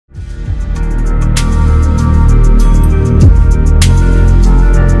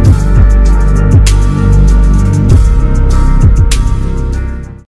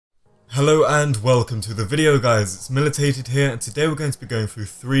And welcome to the video, guys. It's Militated here, and today we're going to be going through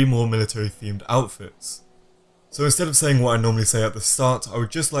 3 more military themed outfits. So instead of saying what I normally say at the start, I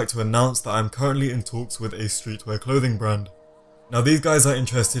would just like to announce that I'm currently in talks with a streetwear clothing brand. Now these guys are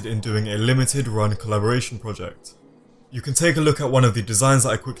interested in doing a limited run collaboration project. You can take a look at one of the designs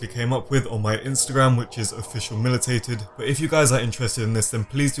that I quickly came up with on my Instagram, which is officialmilitated, but if you guys are interested in this, then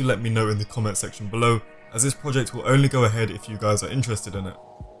please do let me know in the comment section below, as this project will only go ahead if you guys are interested in it.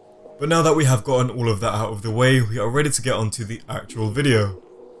 But now that we have gotten all of that out of the way, we are ready to get onto the actual video.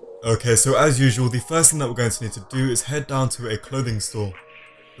 Okay, so as usual, the first thing that we're going to need to do is head down to a clothing store.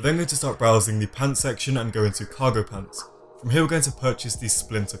 We're then going to start browsing the pants section and go into cargo pants. From here we're going to purchase the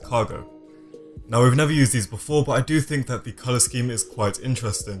Splinter Cargo. Now we've never used these before, but I do think that the colour scheme is quite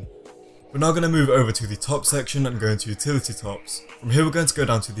interesting. We're now going to move over to the top section and go into utility tops. From here we're going to go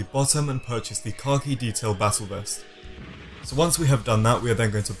down to the bottom and purchase the khaki detail battle vest. So once we have done that, we are then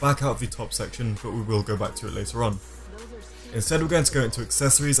going to back out of the top section, but we will go back to it later on. Instead we're going to go into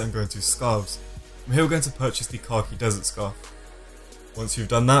accessories and go into scarves. From here we're going to purchase the khaki desert scarf. Once you've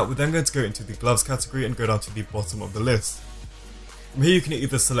done that, we're then going to go into the gloves category and go down to the bottom of the list. From here you can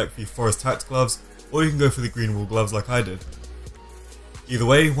either select the forest hat gloves, or you can go for the green wool gloves like I did. Either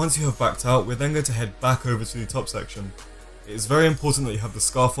way, once you have backed out, we're then going to head back over to the top section. It is very important that you have the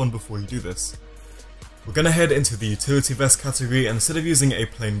scarf on before you do this. We're going to head into the utility vest category, and instead of using a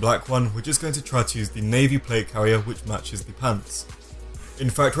plain black one, we're just going to try to use the navy plate carrier which matches the pants.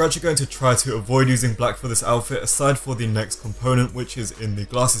 In fact, we're actually going to try to avoid using black for this outfit aside for the next component, which is in the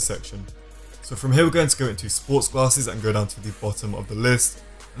glasses section. So from here we're going to go into sports glasses and go down to the bottom of the list,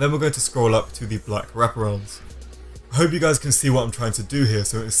 and then we're going to scroll up to the black wraparounds. I hope you guys can see what I'm trying to do here.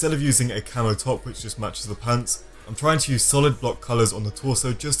 So instead of using a camo top which just matches the pants, I'm trying to use solid block colours on the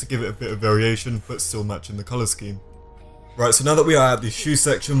torso just to give it a bit of variation but still matching the colour scheme. Right, so now that we are at the shoe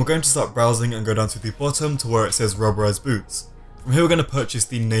section, we're going to start browsing and go down to the bottom to where it says rubberized boots. From here we're going to purchase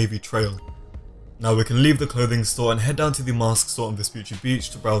the navy trail. Now we can leave the clothing store and head down to the mask store on Vespucci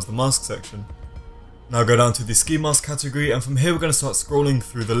Beach to browse the mask section. Now go down to the ski mask category, and from here we're going to start scrolling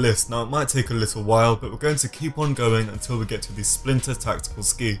through the list. Now it might take a little while, but we're going to keep on going until we get to the Splinter Tactical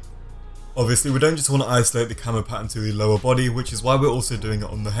Ski. Obviously we don't just want to isolate the camo pattern to the lower body, which is why we're also doing it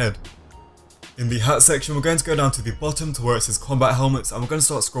on the head. In the hat section we're going to go down to the bottom to where it says combat helmets, and we're going to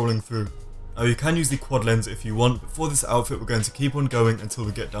start scrolling through. Now you can use the quad lens if you want, but for this outfit we're going to keep on going until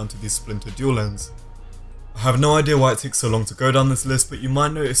we get down to the Splinter dual lens. I have no idea why it takes so long to go down this list, but you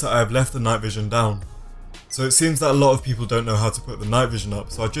might notice that I have left the night vision down. So it seems that a lot of people don't know how to put the night vision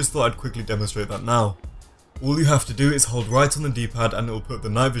up, so I just thought I'd quickly demonstrate that now. All you have to do is hold right on the D-pad and it will put the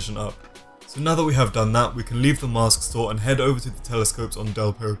night vision up. So now that we have done that, we can leave the mask store and head over to the telescopes on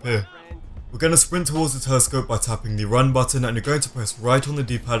Del Perro Pier. We're going to sprint towards the telescope by tapping the run button, and you're going to press right on the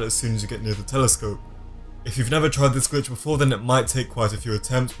D-pad as soon as you get near the telescope. If you've never tried this glitch before, then it might take quite a few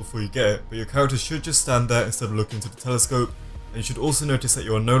attempts before you get it, but your character should just stand there instead of looking to the telescope, and you should also notice that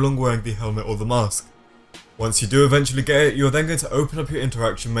you are no longer wearing the helmet or the mask. Once you do eventually get it, you're then going to open up your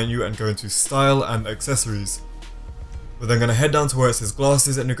interaction menu and go into Style and Accessories. We're then going to head down to where it says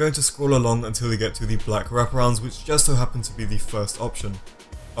glasses, and you're going to scroll along until you get to the black wraparounds, which just so happen to be the first option.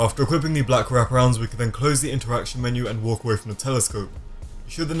 After equipping the black wraparounds, we can then close the interaction menu and walk away from the telescope.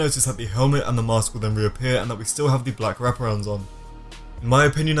 You should then notice that the helmet and the mask will then reappear and that we still have the black wraparounds on. In my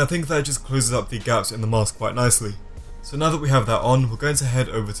opinion, I think that it just closes up the gaps in the mask quite nicely. So now that we have that on, we're going to head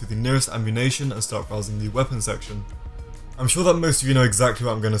over to the nearest ammunition and start browsing the weapon section. I'm sure that most of you know exactly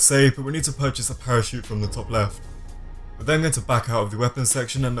what I'm going to say, but we need to purchase a parachute from the top left. We're then going to back out of the weapons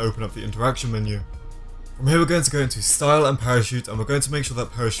section and open up the interaction menu. From here we're going to go into Style and Parachute, and we're going to make sure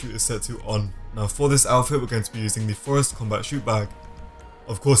that Parachute is set to On. Now for this outfit we're going to be using the Forest Combat Chute Bag.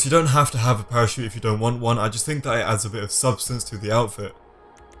 Of course you don't have to have a parachute if you don't want one, I just think that it adds a bit of substance to the outfit.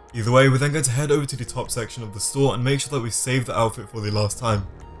 Either way, we're then going to head over to the top section of the store and make sure that we save the outfit for the last time.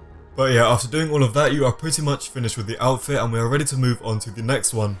 But yeah, after doing all of that you are pretty much finished with the outfit, and we are ready to move on to the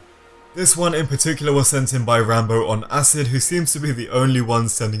next one. This one in particular was sent in by Rambo on Acid, who seems to be the only one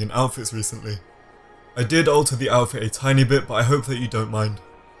sending in outfits recently. I did alter the outfit a tiny bit, but I hope that you don't mind.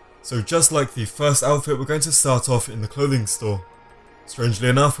 So just like the first outfit, we're going to start off in the clothing store. Strangely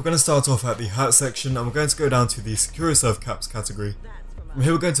enough, we're going to start off at the hat section, and we're going to go down to the Securiserve caps category. From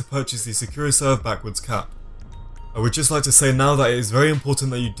here we're going to purchase the Securiserve backwards cap. I would just like to say now that it is very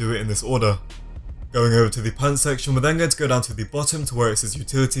important that you do it in this order. Going over to the pants section, we're then going to go down to the bottom to where it says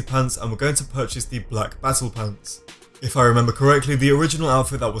utility pants, and we're going to purchase the black battle pants. If I remember correctly, the original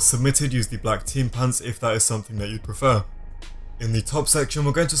outfit that was submitted used the black team pants if that is something that you'd prefer. In the top section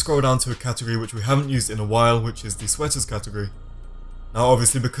we're going to scroll down to a category which we haven't used in a while, which is the sweaters category. Now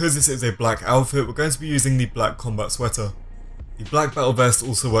obviously because this is a black outfit, we're going to be using the black combat sweater. The black battle vest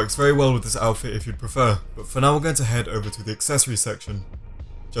also works very well with this outfit if you'd prefer, but for now we're going to head over to the accessories section.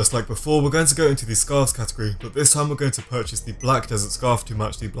 Just like before, we're going to go into the scarves category, but this time we're going to purchase the black desert scarf to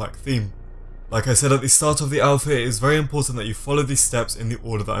match the black theme. Like I said at the start of the outfit, it is very important that you follow these steps in the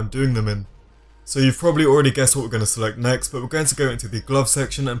order that I'm doing them in. So you've probably already guessed what we're going to select next, but we're going to go into the glove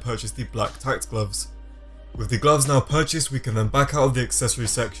section and purchase the black tacked gloves. With the gloves now purchased, we can then back out of the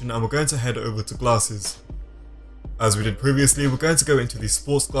accessories section and we're going to head over to glasses. As we did previously, we're going to go into the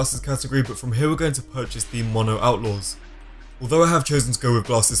sports glasses category, but from here we're going to purchase the mono outlaws. Although I have chosen to go with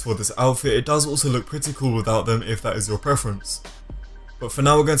glasses for this outfit, it does also look pretty cool without them if that is your preference. But for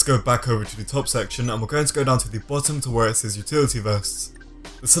now we're going to go back over to the top section and we're going to go down to the bottom to where it says utility vests.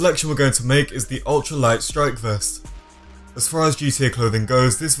 The selection we're going to make is the ultra light strike vest. As far as GTA clothing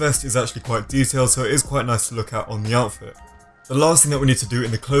goes, this vest is actually quite detailed, so it is quite nice to look at on the outfit. The last thing that we need to do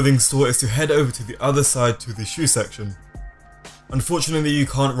in the clothing store is to head over to the other side to the shoe section. Unfortunately you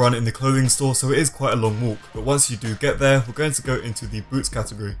can't run in the clothing store, so it is quite a long walk, but once you do get there, we're going to go into the boots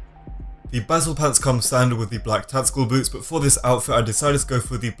category. The battle pants come standard with the black tactical boots, but for this outfit I decided to go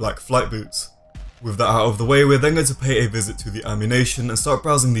for the black flight boots. With that out of the way, we're then going to pay a visit to the ammunition and start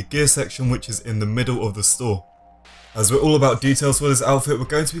browsing the gear section, which is in the middle of the store. As we're all about details for this outfit, we're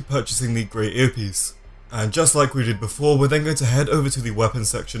going to be purchasing the grey earpiece. And just like we did before, we're then going to head over to the weapons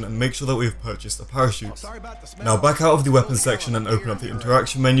section and make sure that we've purchased a parachute. Now back out of the weapons section and open up the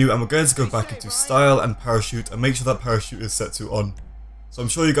interaction menu, and we're going to go back into style and parachute and make sure that parachute is set to on. So I'm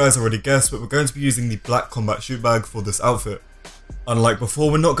sure you guys already guessed, but we're going to be using the black combat chute bag for this outfit. Unlike before,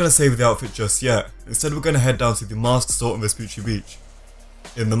 we're not going to save the outfit just yet. Instead we're going to head down to the mask store on Vespucci Beach.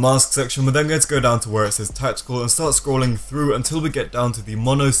 In the mask section, we're then going to go down to where it says tactical and start scrolling through until we get down to the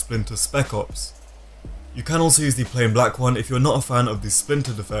mono splinter spec ops. You can also use the plain black one if you're not a fan of the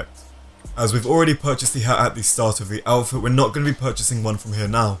splintered effect. As we've already purchased the hat at the start of the outfit, we're not going to be purchasing one from here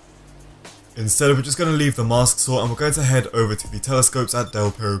now. Instead, we're just going to leave the mask store and we're going to head over to the telescopes at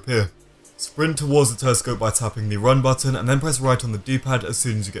Del Perro Pier. Sprint towards the telescope by tapping the run button and then press right on the D-pad as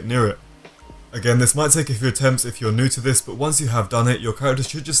soon as you get near it. Again, this might take a few attempts if you're new to this, but once you have done it, your character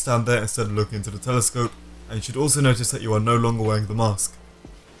should just stand there instead of looking into the telescope, and you should also notice that you are no longer wearing the mask.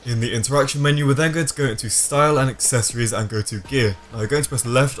 In the interaction menu, we're then going to go into style and accessories and go to gear. Now you're going to press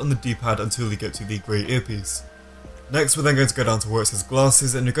left on the D-pad until you get to the grey earpiece. Next we're then going to go down to where it says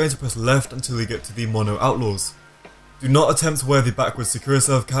glasses and you're going to press left until you get to the mono outlaws. Do not attempt to wear the backwards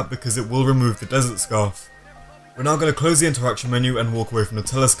SecuriServe cap because it will remove the desert scarf. We're now going to close the interaction menu and walk away from the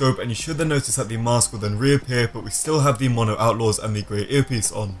telescope, and you should then notice that the mask will then reappear, but we still have the mono outlaws and the grey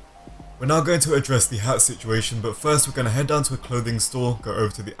earpiece on. We're now going to address the hat situation, but first we're going to head down to a clothing store, go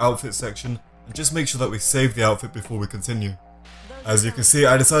over to the outfit section, and just make sure that we save the outfit before we continue. As you can see,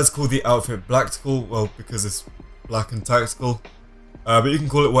 I decided to call the outfit Blacktactical, well, because it's black and tactical, but you can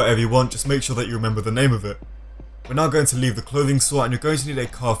call it whatever you want, just make sure that you remember the name of it. We're now going to leave the clothing store and you're going to need a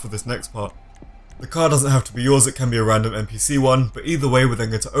car for this next part. The car doesn't have to be yours, it can be a random NPC one, but either way we're then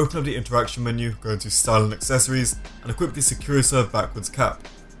going to open up the interaction menu, go into style and accessories, and equip the SecuriServe backwards cap.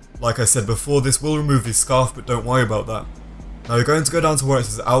 Like I said before, this will remove the scarf, but don't worry about that. Now you're going to go down to where it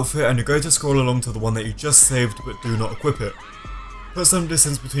says outfit and you're going to scroll along to the one that you just saved but do not equip it. Put some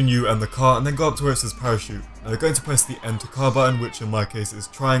distance between you and the car and then go up to where it says parachute. Now you're going to press the enter car button, which in my case is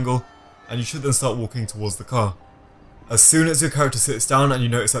triangle, and you should then start walking towards the car. As soon as your character sits down and you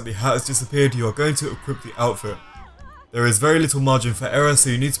notice that the hat has disappeared, you are going to equip the outfit. There is very little margin for error, so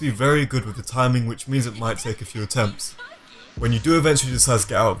you need to be very good with the timing, which means it might take a few attempts. When you do eventually decide to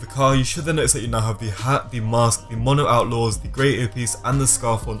get out of the car, you should then notice that you now have the hat, the mask, the mono outlaws, the grey earpiece and the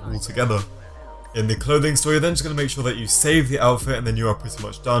scarf on all together. In the clothing store, you're then just going to make sure that you save the outfit and then you are pretty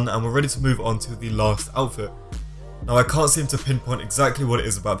much done, and we're ready to move on to the last outfit. Now I can't seem to pinpoint exactly what it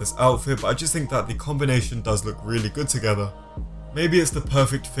is about this outfit, but I just think that the combination does look really good together. Maybe it's the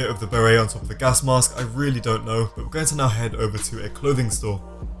perfect fit of the beret on top of the gas mask, I really don't know, but we're going to now head over to a clothing store.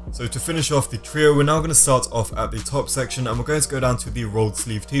 So to finish off the trio, we're now going to start off at the top section and we're going to go down to the rolled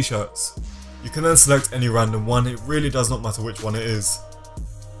sleeve t-shirts. You can then select any random one, it really does not matter which one it is.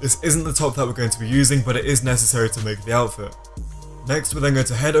 This isn't the top that we're going to be using, but it is necessary to make the outfit. Next, we're then going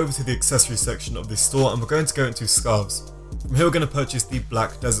to head over to the accessory section of this store and we're going to go into scarves. From here we're going to purchase the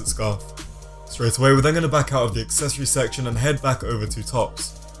black desert scarf. Straight away we're then going to back out of the accessory section and head back over to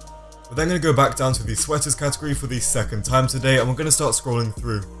tops. We're then going to go back down to the sweaters category for the second time today and we're going to start scrolling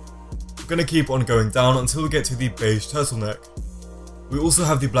through. We're going to keep on going down until we get to the beige turtleneck. We also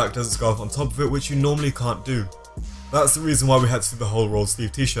have the black desert scarf on top of it, which you normally can't do. That's the reason why we had to do the whole rolled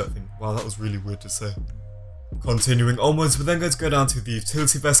sleeve t-shirt thing. Wow, that was really weird to say. Continuing onwards, we're then going to go down to the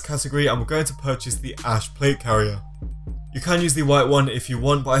utility vest category and we're going to purchase the ash plate carrier. You can use the white one if you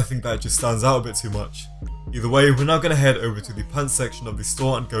want, but I think that just stands out a bit too much. Either way, we're now going to head over to the pants section of the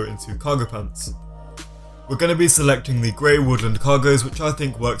store and go into cargo pants. We're going to be selecting the grey woodland cargos, which I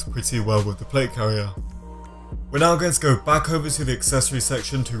think works pretty well with the plate carrier. We're now going to go back over to the accessory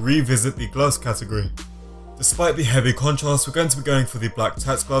section to revisit the gloves category. Despite the heavy contrast, we're going to be going for the black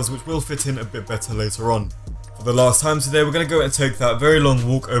tax gloves, which will fit in a bit better later on. For the last time today, we're going to go and take that very long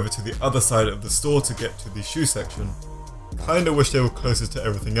walk over to the other side of the store to get to the shoe section. Kinda wish they were closer to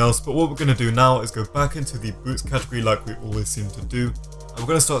everything else, but what we're going to do now is go back into the boots category like we always seem to do, and we're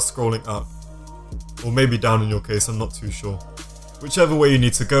going to start scrolling up. Or maybe down in your case, I'm not too sure. Whichever way you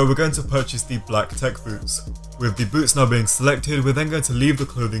need to go, we're going to purchase the black tech boots. With the boots now being selected, we're then going to leave the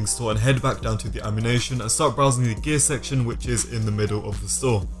clothing store and head back down to the ammunition and start browsing the gear section, which is in the middle of the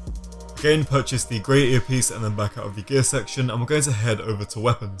store. Again, purchase the grey earpiece and then back out of the gear section, and we're going to head over to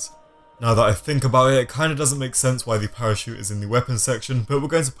weapons. Now that I think about it, it kinda doesn't make sense why the parachute is in the weapons section, but we're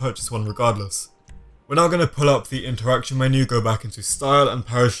going to purchase one regardless. We're now going to pull up the interaction menu, go back into style and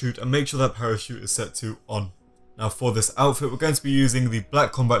parachute, and make sure that parachute is set to on. Now for this outfit, we're going to be using the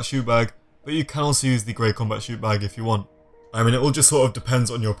black combat shoe bag, but you can also use the grey combat shoe bag if you want. I mean, it all just sort of depends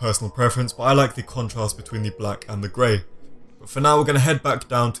on your personal preference, but I like the contrast between the black and the grey. But for now, we're going to head back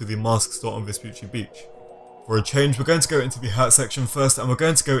down to the mask store on Vespucci Beach. For a change, we're going to go into the hat section first, and we're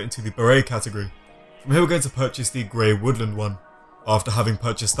going to go into the beret category. From here, we're going to purchase the grey woodland one. After having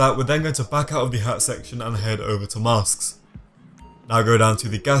purchased that, we're then going to back out of the hat section and head over to masks. Now go down to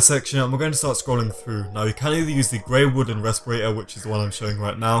the gas section, and we're going to start scrolling through. Now you can either use the grey woodland respirator, which is the one I'm showing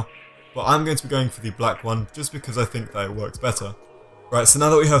right now, but I'm going to be going for the black one just because I think that it works better. Right, so now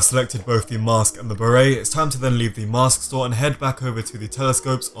that we have selected both the mask and the beret, it's time to then leave the mask store and head back over to the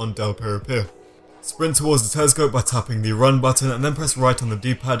telescopes on Del Perro Pier. Sprint towards the telescope by tapping the run button and then press right on the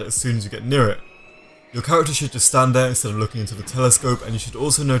D-pad as soon as you get near it. Your character should just stand there instead of looking into the telescope, and you should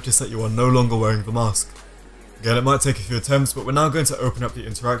also notice that you are no longer wearing the mask. Again, it might take a few attempts, but we're now going to open up the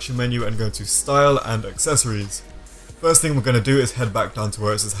interaction menu and go to style and accessories. First thing we're going to do is head back down to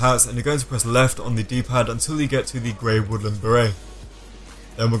where it says hats, and you're going to press left on the D-pad until you get to the grey woodland beret.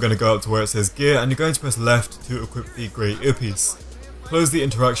 Then we're going to go up to where it says gear, and you're going to press left to equip the grey earpiece. Close the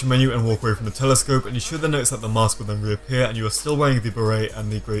interaction menu and walk away from the telescope, and you should then notice that the mask will then reappear and you are still wearing the beret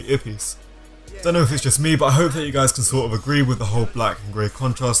and the grey earpiece. Don't know if it's just me, but I hope that you guys can sort of agree with the whole black and grey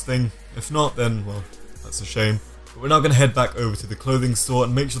contrast thing. If not, then well, that's a shame. But we're now going to head back over to the clothing store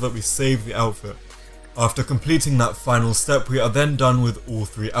and make sure that we save the outfit. After completing that final step, we are then done with all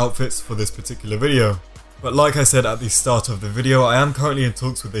three outfits for this particular video. But like I said at the start of the video, I am currently in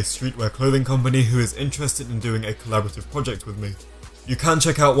talks with a streetwear clothing company who is interested in doing a collaborative project with me. You can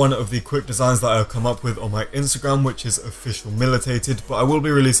check out one of the quick designs that I've come up with on my Instagram, which is official militated, but I will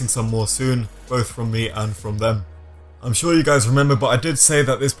be releasing some more soon, both from me and from them. I'm sure you guys remember, but I did say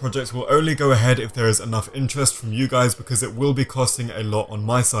that this project will only go ahead if there is enough interest from you guys, because it will be costing a lot on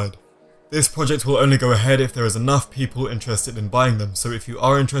my side. This project will only go ahead if there is enough people interested in buying them, so if you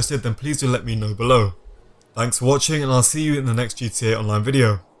are interested then please do let me know below. Thanks for watching, and I'll see you in the next GTA Online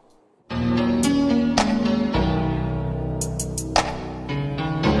video.